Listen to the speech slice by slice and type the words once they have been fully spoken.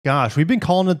Gosh, we've been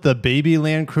calling it the baby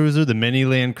Land Cruiser, the mini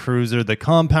Land Cruiser, the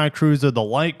compact cruiser, the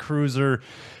light cruiser,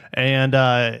 and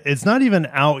it's not even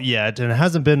out yet and it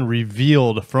hasn't been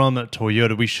revealed from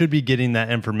Toyota. We should be getting that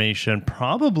information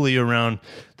probably around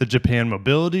the Japan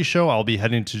Mobility Show. I'll be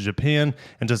heading to Japan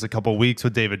in just a couple weeks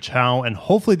with David Chow, and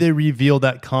hopefully they reveal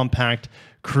that compact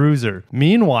cruiser.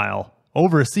 Meanwhile,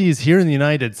 overseas here in the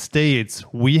United States,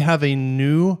 we have a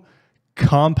new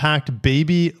compact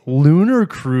baby lunar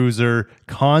cruiser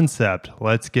concept.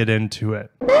 Let's get into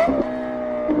it.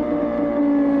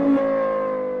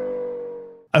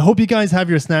 I hope you guys have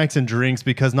your snacks and drinks,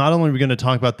 because not only are we going to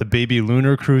talk about the baby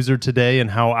lunar cruiser today and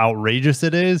how outrageous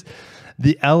it is,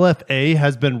 the LFA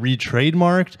has been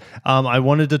re-trademarked. I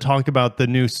wanted to talk about the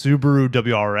new Subaru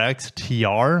WRX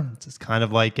TR. It's kind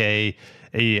of like a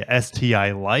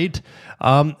STI Lite.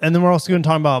 And then we're also going to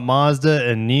talk about Mazda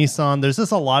and Nissan. There's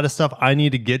just a lot of stuff I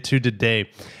need to get to today.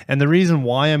 And the reason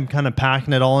why I'm kind of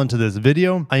packing it all into this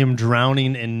video, I am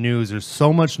drowning in news. There's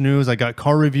so much news. I got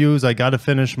car reviews. I got to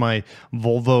finish my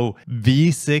Volvo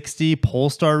V60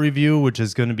 Polestar review, which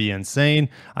is going to be insane.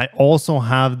 I also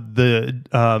have the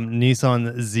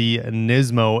Nissan Z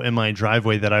Nismo in my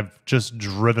driveway that I've just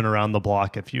driven around the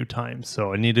block a few times.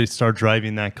 So I need to start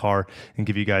driving that car and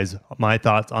give you guys my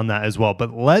thoughts on that as well.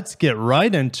 But let's get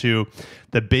right into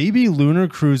the baby lunar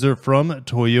cruiser from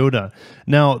Toyota.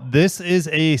 Now, this is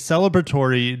a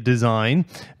celebratory design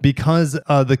because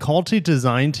the quality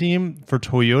design team for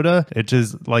Toyota, which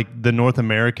is like the North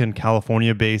American,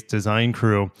 California-based design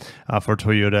crew for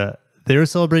Toyota, they're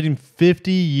celebrating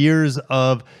 50 years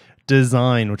of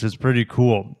design, which is pretty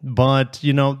cool. But,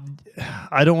 you know,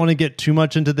 I don't want to get too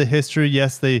much into the history.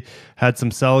 Yes, they had some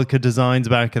Celica designs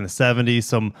back in the 70s,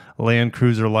 some Land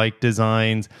Cruiser-like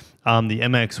designs, the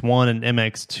MX-1 and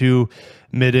MX-2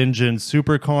 mid-engine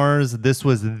supercars. This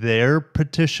was their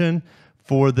petition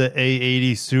for the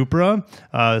A80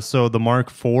 Supra. So the Mark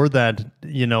IV that,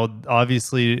 you know,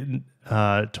 obviously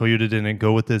Toyota didn't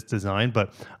go with this design,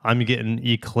 but I'm getting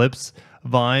Eclipse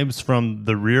vibes from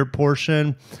the rear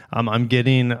portion. I'm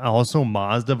getting also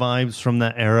Mazda vibes from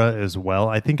that era as well.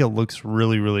 I think it looks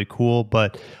really, really cool,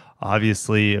 but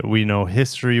obviously we know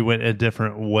history went a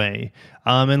different way.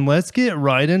 And let's get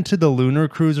right into the lunar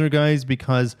cruiser, guys,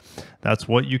 because that's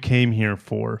what you came here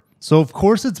for. So of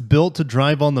course it's built to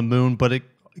drive on the moon, but it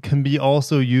can be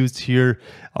also used here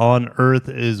on Earth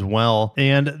as well.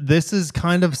 And this is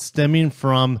kind of stemming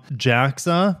from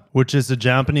JAXA, which is a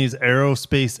Japanese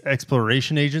aerospace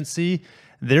exploration agency.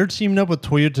 They're teaming up with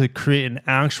Toyota to create an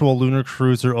actual lunar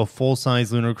cruiser, a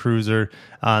full-size lunar cruiser.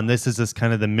 And this is just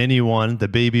kind of the mini one, the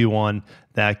baby one,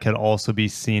 that could also be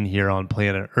seen here on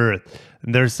planet Earth.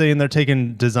 They're saying they're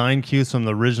taking design cues from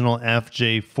the original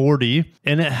FJ40,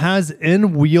 and it has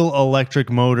in-wheel electric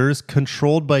motors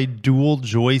controlled by dual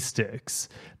joysticks.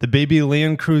 The baby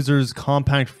Land Cruiser's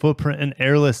compact footprint and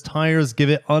airless tires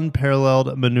give it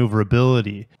unparalleled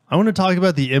maneuverability. I want to talk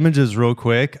about the images real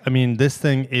quick. I mean, this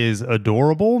thing is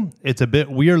adorable. It's a bit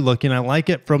weird looking. I like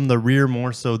it from the rear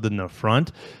more so than the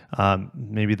front.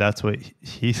 Maybe that's what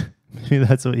he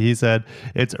said.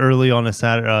 It's early on a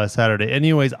Saturday.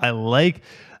 Anyways, I like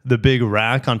the big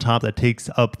rack on top that takes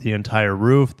up the entire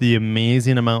roof, the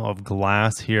amazing amount of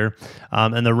glass here,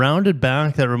 and the rounded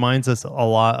back that reminds us a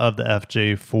lot of the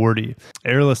FJ40.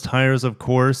 Airless tires, of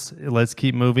course. Let's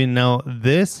keep moving. Now,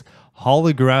 this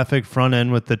holographic front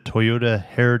end with the Toyota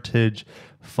Heritage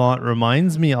font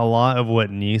reminds me a lot of what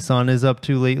Nissan is up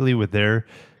to lately with their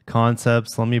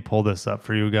concepts. Let me pull this up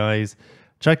for you guys.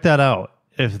 Check that out.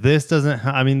 If this doesn't,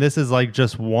 I mean, this is like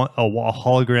just a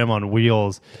hologram on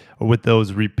wheels with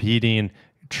those repeating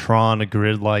Tron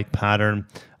grid-like pattern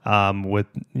with,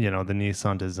 you know, the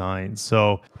Nissan design.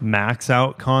 So max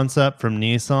out concept from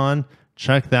Nissan.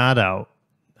 Check that out.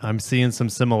 I'm seeing some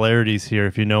similarities here,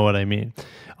 if you know what I mean.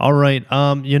 All right.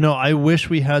 You know, I wish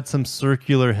we had some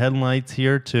circular headlights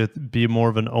here to be more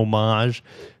of an homage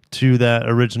to that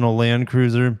original Land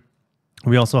Cruiser.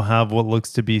 We also have what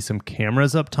looks to be some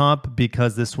cameras up top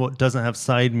because this doesn't have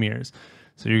side mirrors.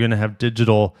 So you're going to have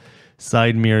digital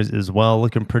side mirrors as well.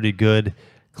 Looking pretty good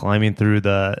climbing through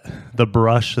the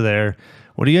brush there.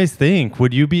 What do you guys think?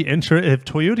 Would you be interested if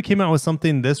Toyota came out with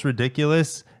something this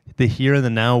ridiculous, the here and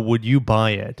the now, would you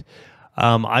buy it?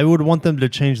 I would want them to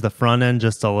change the front end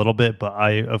just a little bit, but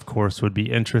I, of course, would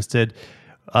be interested.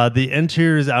 The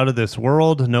interior is out of this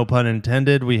world, no pun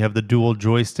intended. We have the dual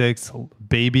joysticks,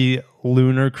 baby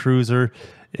lunar cruiser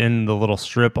in the little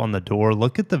strip on the door.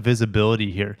 Look at the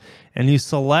visibility here. And you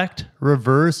select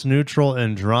reverse, neutral,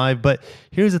 and drive. But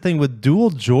here's the thing with dual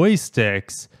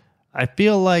joysticks, I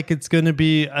feel like it's going to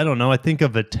be, I don't know, I think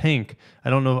of a tank. I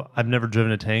don't know, I've never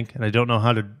driven a tank, and I don't know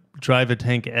how to drive a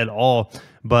tank at all.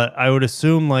 But I would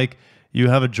assume like you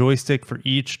have a joystick for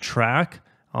each track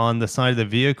on the side of the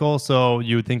vehicle. So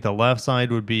you would think the left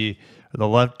side would be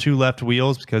the two left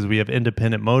wheels, because we have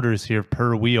independent motors here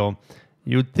per wheel.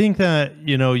 You would think that,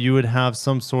 you know, you would have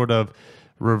some sort of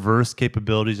reverse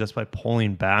capabilities just by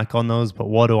pulling back on those, but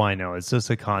what do I know? It's just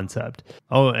a concept.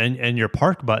 Oh, and your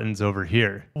park buttons over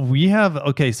here. We have,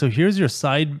 okay, so here's your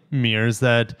side mirrors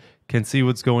that can see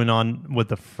what's going on with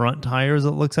the front tires,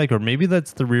 it looks like, or maybe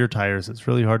that's the rear tires. It's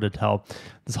really hard to tell.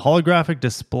 This holographic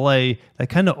display that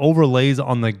kind of overlays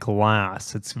on the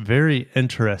glass. It's very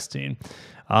interesting.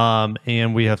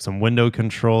 And we have some window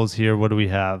controls here. What do we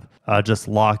have? Just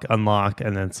lock, unlock,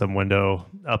 and then some window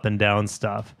up and down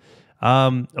stuff.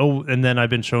 Oh, and then I've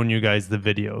been showing you guys the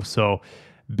video. So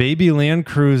baby Land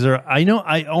Cruiser, I know,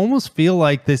 I almost feel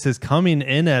like this is coming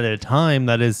in at a time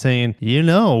that is saying, you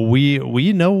know,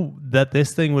 we know that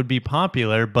this thing would be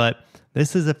popular, but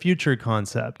this is a future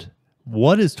concept.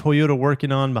 What is Toyota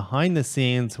working on behind the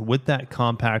scenes with that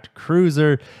compact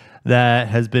cruiser that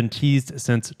has been teased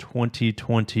since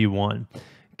 2021?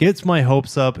 Gets my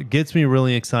hopes up, gets me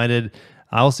really excited.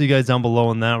 I'll see you guys down below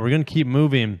on that. We're going to keep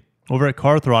moving. Over at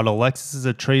Car Throttle, Lexus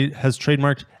has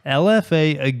trademarked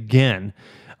LFA again.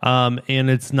 And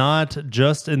it's not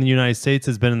just in the United States.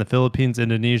 It's been in the Philippines,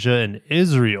 Indonesia, and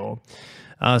Israel.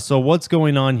 So what's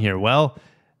going on here? Well,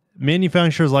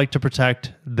 manufacturers like to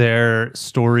protect their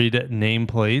storied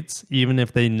nameplates, even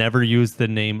if they never use the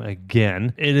name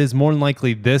again. It is more than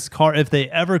likely this car, if they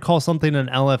ever call something an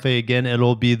LFA again,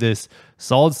 it'll be this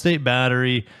solid-state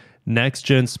battery,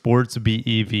 next-gen sports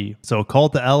BEV. So call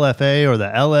it the LFA or the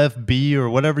LFB or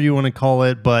whatever you want to call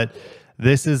it, but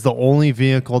this is the only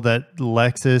vehicle that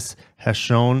Lexus has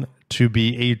shown to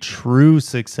be a true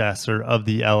successor of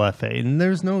the LFA. And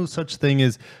there's no such thing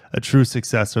as a true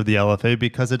successor of the LFA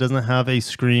because it doesn't have a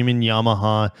screaming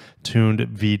Yamaha tuned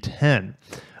V10.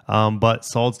 But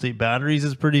solid-state batteries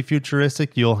is pretty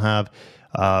futuristic. You'll have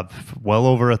well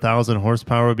over 1,000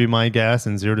 horsepower would be my guess,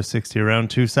 and 0 to 60 around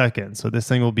 2 seconds. So this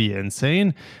thing will be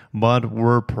insane, but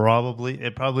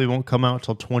it probably won't come out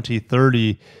till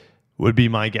 2030 would be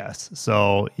my guess.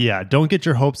 So yeah, don't get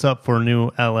your hopes up for a new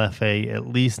LFA, at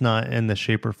least not in the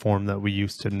shape or form that we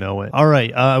used to know it. All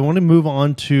right, I want to move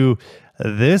on to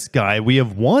this guy. We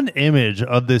have one image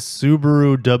of this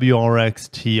Subaru WRX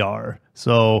TR.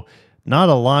 So not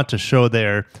a lot to show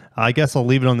there. I guess I'll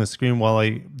leave it on the screen while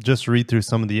I just read through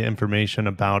some of the information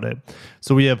about it.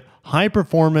 So we have high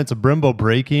performance Brembo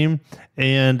braking,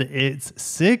 and it's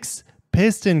 6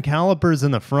 piston calipers in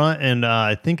the front, and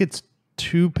I think it's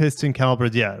 2 piston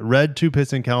calipers. Yeah, red 2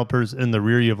 piston calipers in the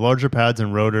rear. You have larger pads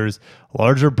and rotors,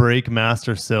 larger brake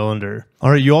master cylinder.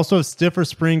 All right, you also have stiffer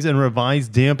springs and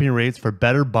revised damping rates for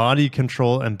better body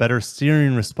control and better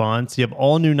steering response. You have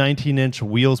all new 19-inch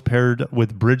wheels paired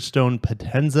with Bridgestone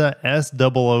Potenza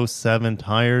S007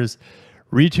 tires.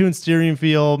 Retuned steering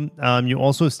feel. You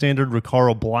also have standard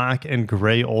Recaro black and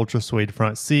gray ultra suede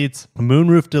front seats.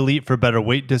 Moonroof delete for better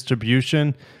weight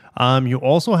distribution. You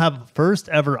also have first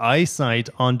ever eyesight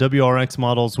on WRX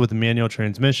models with manual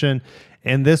transmission,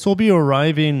 and this will be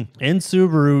arriving in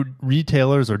Subaru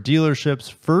retailers or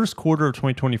dealerships first quarter of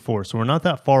 2024. So we're not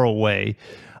that far away.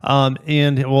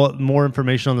 And well, more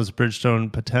information on this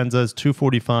Bridgestone Potenza is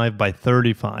 245 by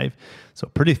 35. So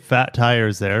pretty fat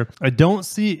tires there. I don't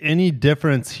see any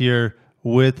difference here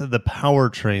with the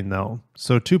powertrain though.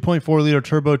 So 2.4 liter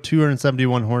turbo,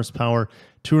 271 horsepower,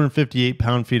 258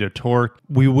 pound-feet of torque.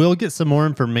 We will get some more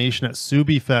information at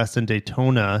Subi Fest in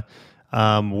Daytona,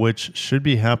 which should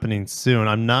be happening soon.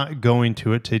 I'm not going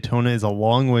to it. Daytona is a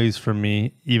long ways from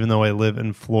me, even though I live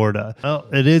in Florida. Well,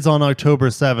 it is on October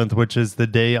 7th, which is the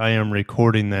day I am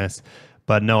recording this.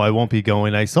 But no, I won't be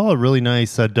going. I saw a really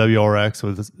nice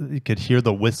WRX. You could hear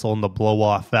the whistle and the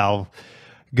blow-off valve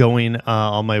going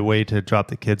on my way to drop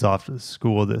the kids off to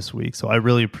school this week. So I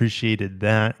really appreciated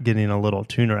that, getting a little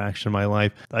tuner action in my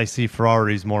life. I see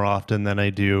Ferraris more often than I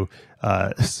do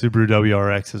Subaru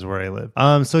WRX is where I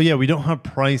live. So yeah, we don't have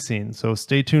pricing. So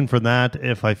stay tuned for that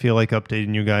if I feel like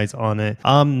updating you guys on it.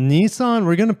 Nissan,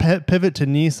 we're going to pivot to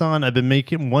Nissan. I've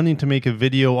been wanting to make a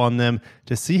video on them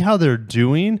to see how they're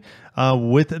doing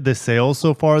with the sales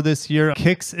so far this year.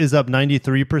 Kicks is up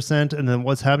 93%. And then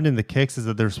what's happening in the Kicks is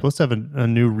that they're supposed to have a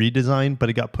new redesign, but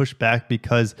it got pushed back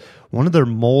because one of their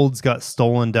molds got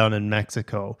stolen down in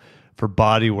Mexico for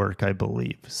bodywork, I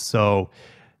believe. So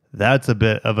that's a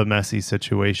bit of a messy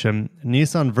situation.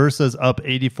 Nissan Versa's up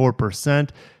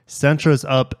 84%. Sentra's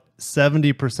up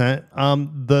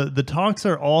 70%. The talks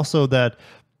are also that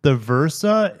the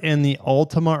Versa and the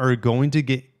Altima are going to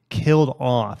get killed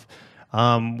off,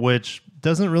 which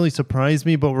doesn't really surprise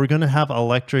me, but we're going to have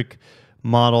electric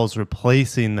models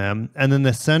replacing them. And then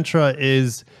the Sentra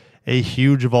is a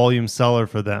huge volume seller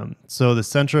for them. So the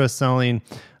Sentra is selling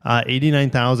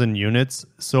 89,000 units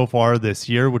so far this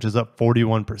year, which is up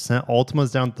 41%.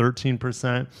 Altima's down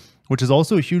 13%, which is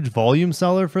also a huge volume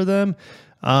seller for them.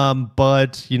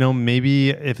 But, you know, maybe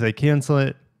if they cancel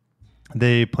it,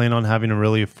 they plan on having a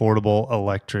really affordable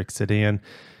electric sedan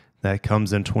that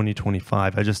comes in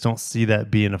 2025. I just don't see that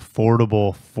being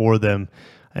affordable for them.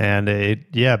 And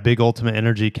big Ultimate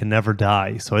Energy can never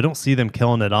die. So I don't see them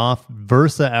killing it off.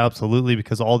 Versa, absolutely,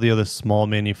 because all the other small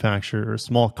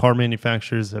car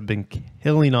manufacturers have been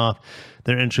killing off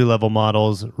their entry-level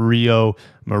models. Rio,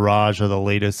 Mirage are the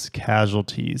latest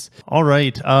casualties. All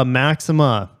right,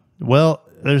 Maxima. Well,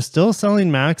 they're still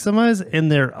selling Maximas, and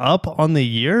they're up on the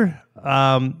year.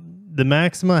 The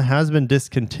Maxima has been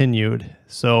discontinued.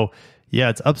 So, yeah,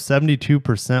 it's up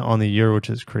 72% on the year, which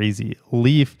is crazy.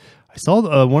 Leaf, I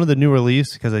saw one of the newer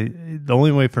Leafs because the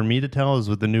only way for me to tell is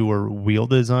with the newer wheel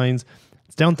designs.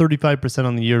 It's down 35%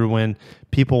 on the year when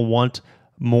people want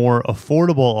more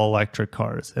affordable electric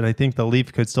cars. And I think the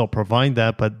Leaf could still provide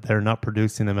that, but they're not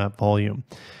producing them at volume.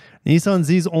 Nissan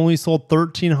Z's only sold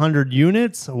 1,300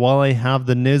 units while I have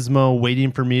the Nismo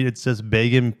waiting for me. It's just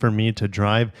begging for me to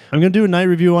drive. I'm going to do a night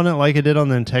review on it like I did on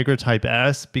the Integra Type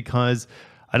S because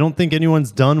I don't think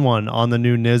anyone's done one on the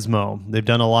new Nismo. They've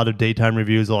done a lot of daytime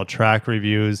reviews, a lot of track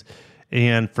reviews.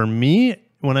 And for me,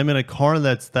 when I'm in a car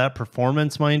that's that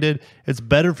performance minded, it's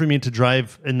better for me to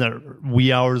drive in the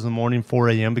wee hours in the morning, 4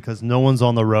 a.m. because no one's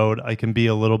on the road. I can be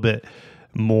a little bit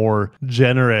more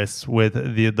generous with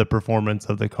the performance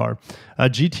of the car.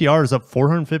 GTR is up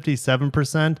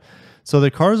 457%. So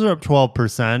the cars are up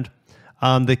 12%.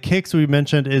 The Kicks we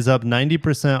mentioned is up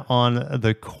 90% on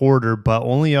the quarter, but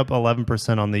only up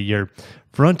 11% on the year.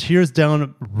 Frontier's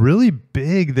down really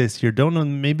big this year. Don't know,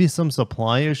 maybe some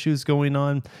supply issues going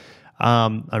on.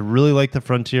 I really like the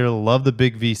Frontier. Love the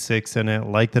big V6 in it.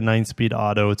 Like the 9-speed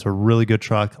auto. It's a really good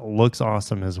truck. Looks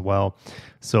awesome as well.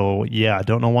 So yeah, I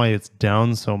don't know why it's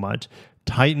down so much.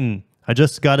 Titan. I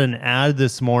just got an ad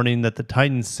this morning that the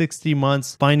Titan 60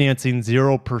 months financing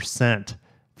 0%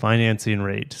 financing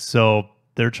rate. So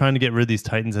they're trying to get rid of these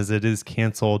Titans as it is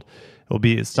canceled. It will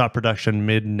be stop production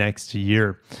mid next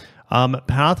year.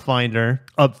 Pathfinder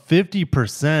up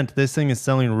 50%. This thing is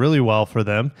selling really well for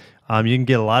them. You can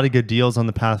get a lot of good deals on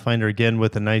the Pathfinder again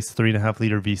with a nice 3.5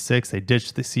 liter V6. They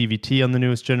ditched the CVT on the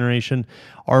newest generation.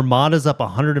 Armada's up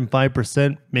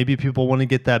 105%. Maybe people want to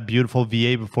get that beautiful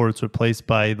V8 before it's replaced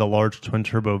by the large twin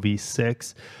turbo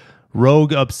V6.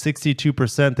 Rogue up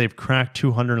 62%. They've cracked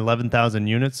 211,000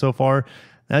 units so far.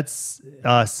 That's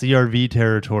CRV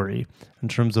territory in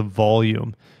terms of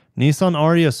volume. Nissan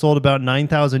Ariya sold about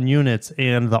 9,000 units,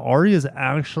 and the Ariya is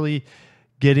actually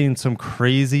getting some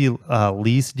crazy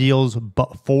lease deals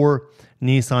for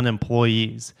Nissan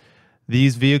employees.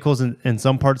 These vehicles in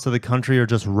some parts of the country are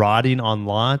just rotting on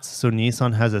lots, so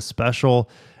Nissan has a special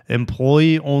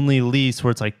employee-only lease where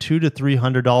it's like $200 to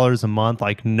 $300 a month,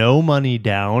 like no money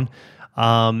down,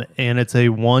 and it's a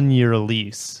 1-year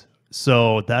lease.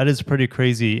 So that is pretty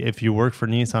crazy. If you work for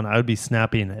Nissan, I would be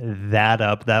snapping that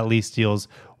up. That lease deal's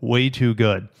way too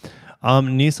good.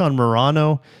 Nissan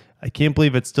Murano, I can't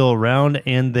believe it's still around,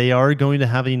 and they are going to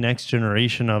have a next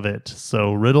generation of it.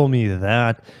 So riddle me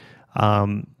that.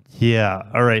 Yeah.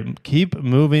 All right. Keep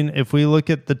moving. If we look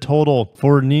at the total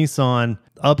for Nissan,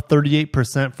 up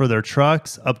 38% for their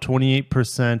trucks, up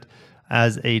 28%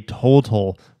 as a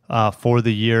total for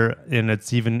the year, and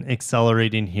it's even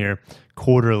accelerating here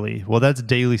quarterly. Well, that's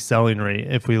daily selling rate.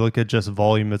 If we look at just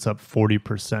volume, it's up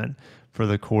 40% for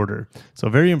the quarter. So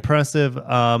very impressive.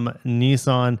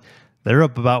 Nissan, they're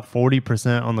up about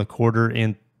 40% on the quarter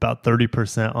and about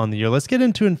 30% on the year. Let's get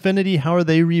into Infiniti. How are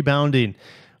they rebounding?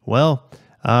 Well,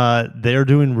 they're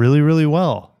doing really, really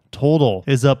well. Total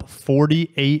is up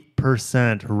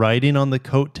 48%, riding on the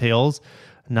coattails.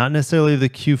 Not necessarily the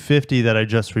Q50 that I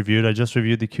just reviewed. I just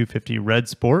reviewed the Q50 Red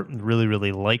Sport. Really,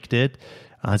 really liked it.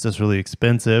 It's just really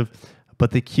expensive.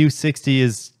 But the Q60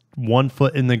 is 1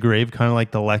 foot in the grave, kind of like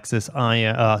the Lexus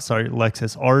RC.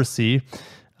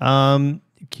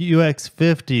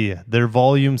 QX50, their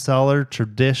volume seller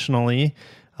traditionally,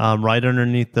 right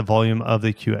underneath the volume of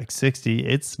the QX60.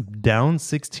 It's down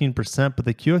 16%, but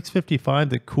the QX55,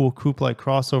 the cool coupe-like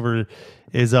crossover,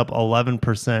 is up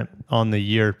 11% on the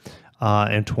year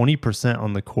and 20%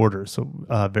 on the quarter. So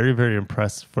very, very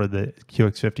impressed for the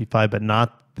QX55, but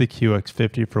not the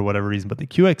QX50 for whatever reason. But the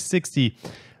QX60,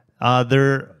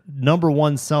 their number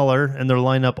one seller in their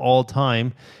lineup all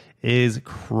time, is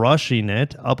crushing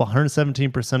it, up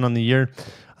 117% on the year.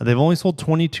 They've only sold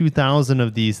 22,000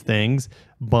 of these things,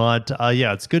 but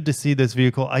yeah, it's good to see this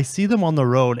vehicle. I see them on the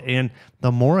road, and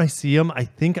the more I see them, I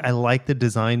think I like the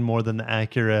design more than the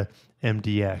Acura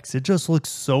MDX. It just looks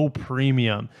so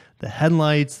premium. The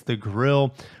headlights, the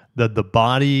grille, the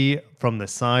body from the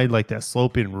side, like that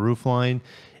sloping roof line.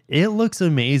 It looks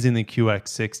amazing, the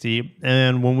QX60.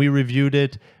 And when we reviewed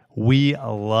it, we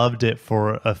loved it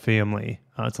for a family.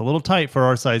 It's a little tight for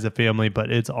our size of family,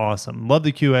 but it's awesome. Love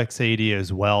the QX80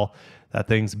 as well. That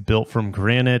thing's built from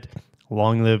granite.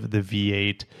 Long live the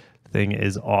V8. Thing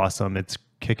is awesome. It's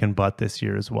kicking butt this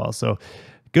year as well. So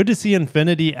good to see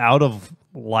Infiniti out of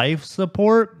life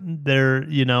support. They're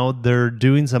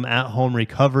doing some at-home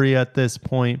recovery at this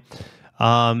point.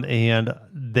 And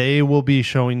they will be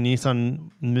showing Nissan,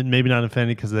 maybe not Infiniti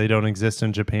because they don't exist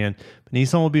in Japan, but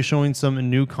Nissan will be showing some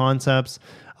new concepts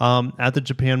at the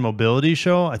Japan Mobility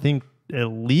Show. I think at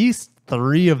least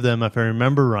 3 of them, if I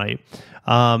remember right.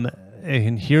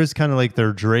 And here's kind of like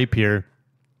their drapery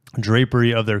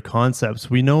of their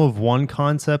concepts. We know of one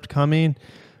concept coming,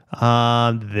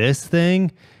 this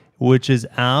thing, which is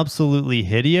absolutely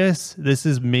hideous. This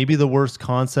is maybe the worst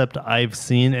concept I've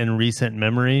seen in recent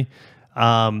memory.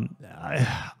 I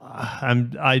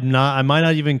might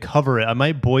not even cover it. I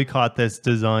might boycott this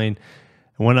design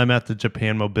when I'm at the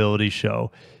Japan Mobility Show.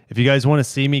 If you guys want to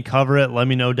see me cover it, let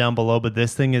me know down below. But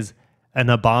this thing is an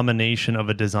abomination of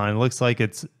a design. It looks like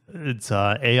it's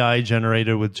AI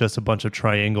generated with just a bunch of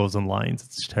triangles and lines.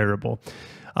 It's terrible.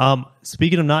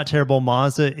 Speaking of not terrible,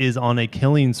 Mazda is on a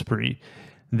killing spree.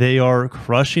 They are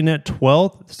crushing it,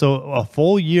 12th, so a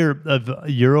full year of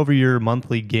year-over-year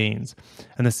monthly gains.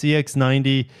 And the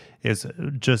CX-90 is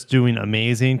just doing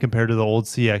amazing compared to the old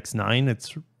CX-9.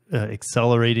 It's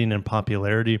accelerating in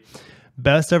popularity.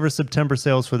 Best ever September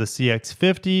sales for the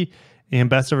CX-50 and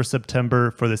best ever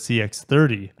September for the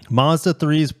CX-30. Mazda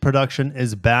 3's production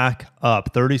is back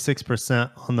up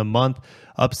 36% on the month,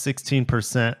 up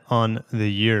 16% on the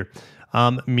year.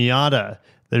 Miata.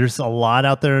 There's a lot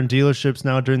out there in dealerships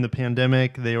now during the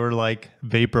pandemic. They were like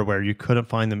vaporware. You couldn't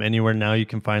find them anywhere. Now you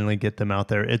can finally get them out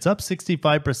there. It's up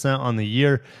 65% on the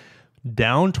year,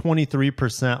 down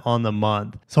 23% on the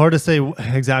month. It's hard to say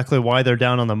exactly why they're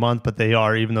down on the month, but they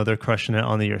are, even though they're crushing it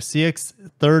on the year.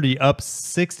 CX-30 up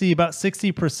about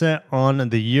 60% on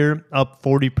the year, up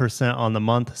 40% on the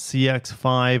month.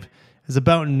 CX-5 is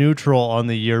about neutral on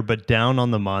the year, but down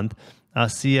on the month.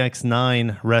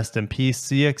 CX-9, rest in peace.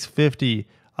 CX-50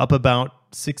 up about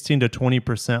 16 to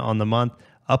 20% on the month,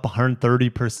 up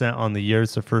 130% on the year.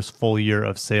 It's the first full year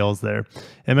of sales there.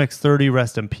 MX-30,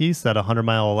 rest in peace. That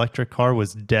 100-mile electric car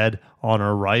was dead on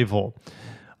arrival.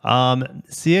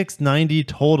 CX-90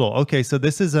 total. Okay, so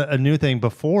this is a new thing.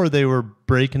 Before, they were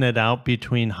breaking it out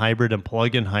between hybrid and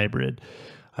plug-in hybrid.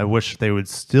 I wish they would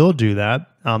still do that.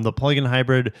 The plug-in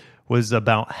hybrid was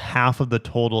about half of the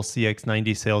total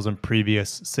CX-90 sales in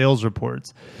previous sales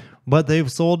reports. But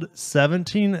they've sold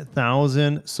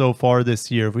 17,000 so far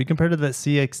this year. If we compare to the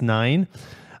CX-9,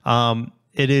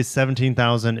 it is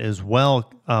 17,000 as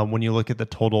well when you look at the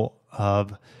total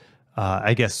of,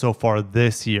 I guess, so far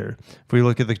this year. If we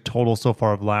look at the total so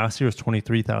far of last year, it's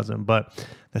 23,000. But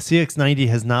the CX-90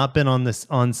 has not been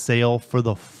on sale for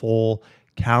the full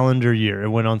calendar year. It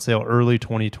went on sale early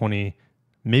 2020,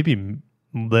 maybe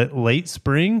late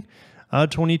spring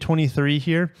 2023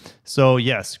 here. So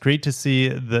yes, great to see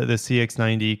the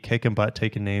CX-90 kicking butt,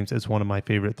 taking names. It's one of my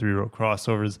favorite 3-row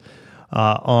crossovers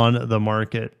on the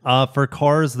market. For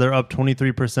cars, they're up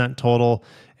 23% total,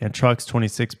 and trucks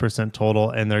 26%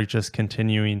 total, and they're just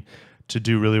continuing to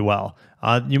do really well.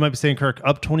 You might be saying, Kirk,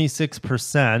 up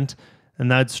 26%,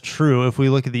 and that's true. If we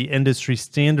look at the industry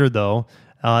standard, though,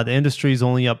 the industry is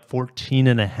only up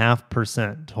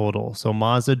 14.5% total. So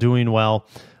Mazda doing well.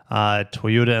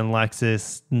 Toyota and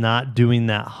Lexus not doing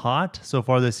that hot so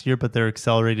far this year, but they're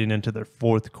accelerating into their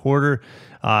fourth quarter.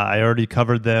 I already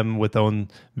covered them with own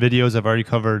videos. I've already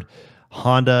covered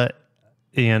Honda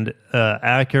and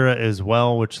Acura as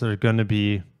well, which they're going to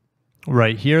be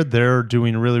right here. They're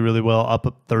doing really, really well,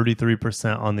 up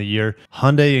 33% on the year.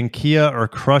 Hyundai and Kia are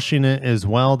crushing it as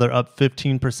well. They're up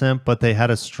 15%, but they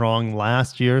had a strong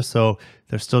last year, so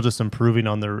they're still just improving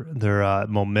on their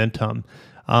momentum.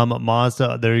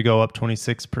 Mazda, there you go, up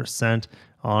 26%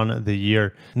 on the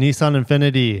year. Nissan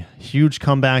Infiniti, huge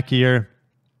comeback year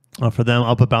for them,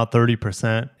 up about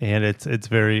 30%, and it's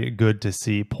very good to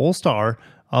see. Polestar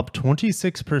up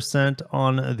 26%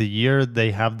 on the year.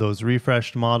 They have those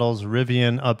refreshed models.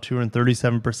 Rivian up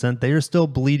 237%. They are still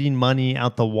bleeding money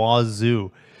out the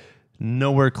wazoo.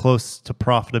 Nowhere close to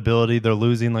profitability. They're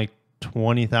losing like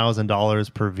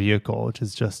 $20,000 per vehicle, which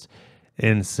is just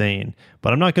insane.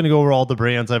 But I'm not going to go over all the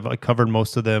brands. I've covered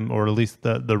most of them, or at least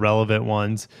the relevant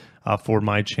ones for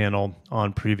my channel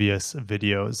on previous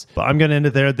videos. But I'm going to end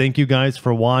it there. Thank you guys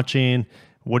for watching.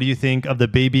 What do you think of the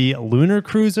baby Lunar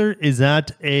Cruiser? Is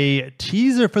that a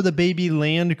teaser for the baby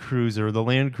Land Cruiser, the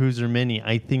Land Cruiser Mini?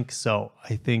 I think so.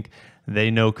 I think they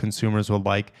know consumers would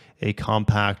like a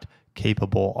compact,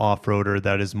 capable off-roader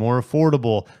that is more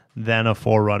affordable than a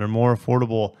 4Runner, more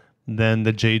affordable than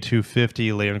the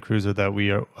J250 Land Cruiser that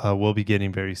we will be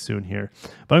getting very soon here.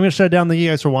 But I'm going to shut it down. Thank you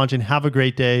guys for watching. Have a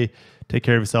great day. Take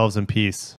care of yourselves and peace.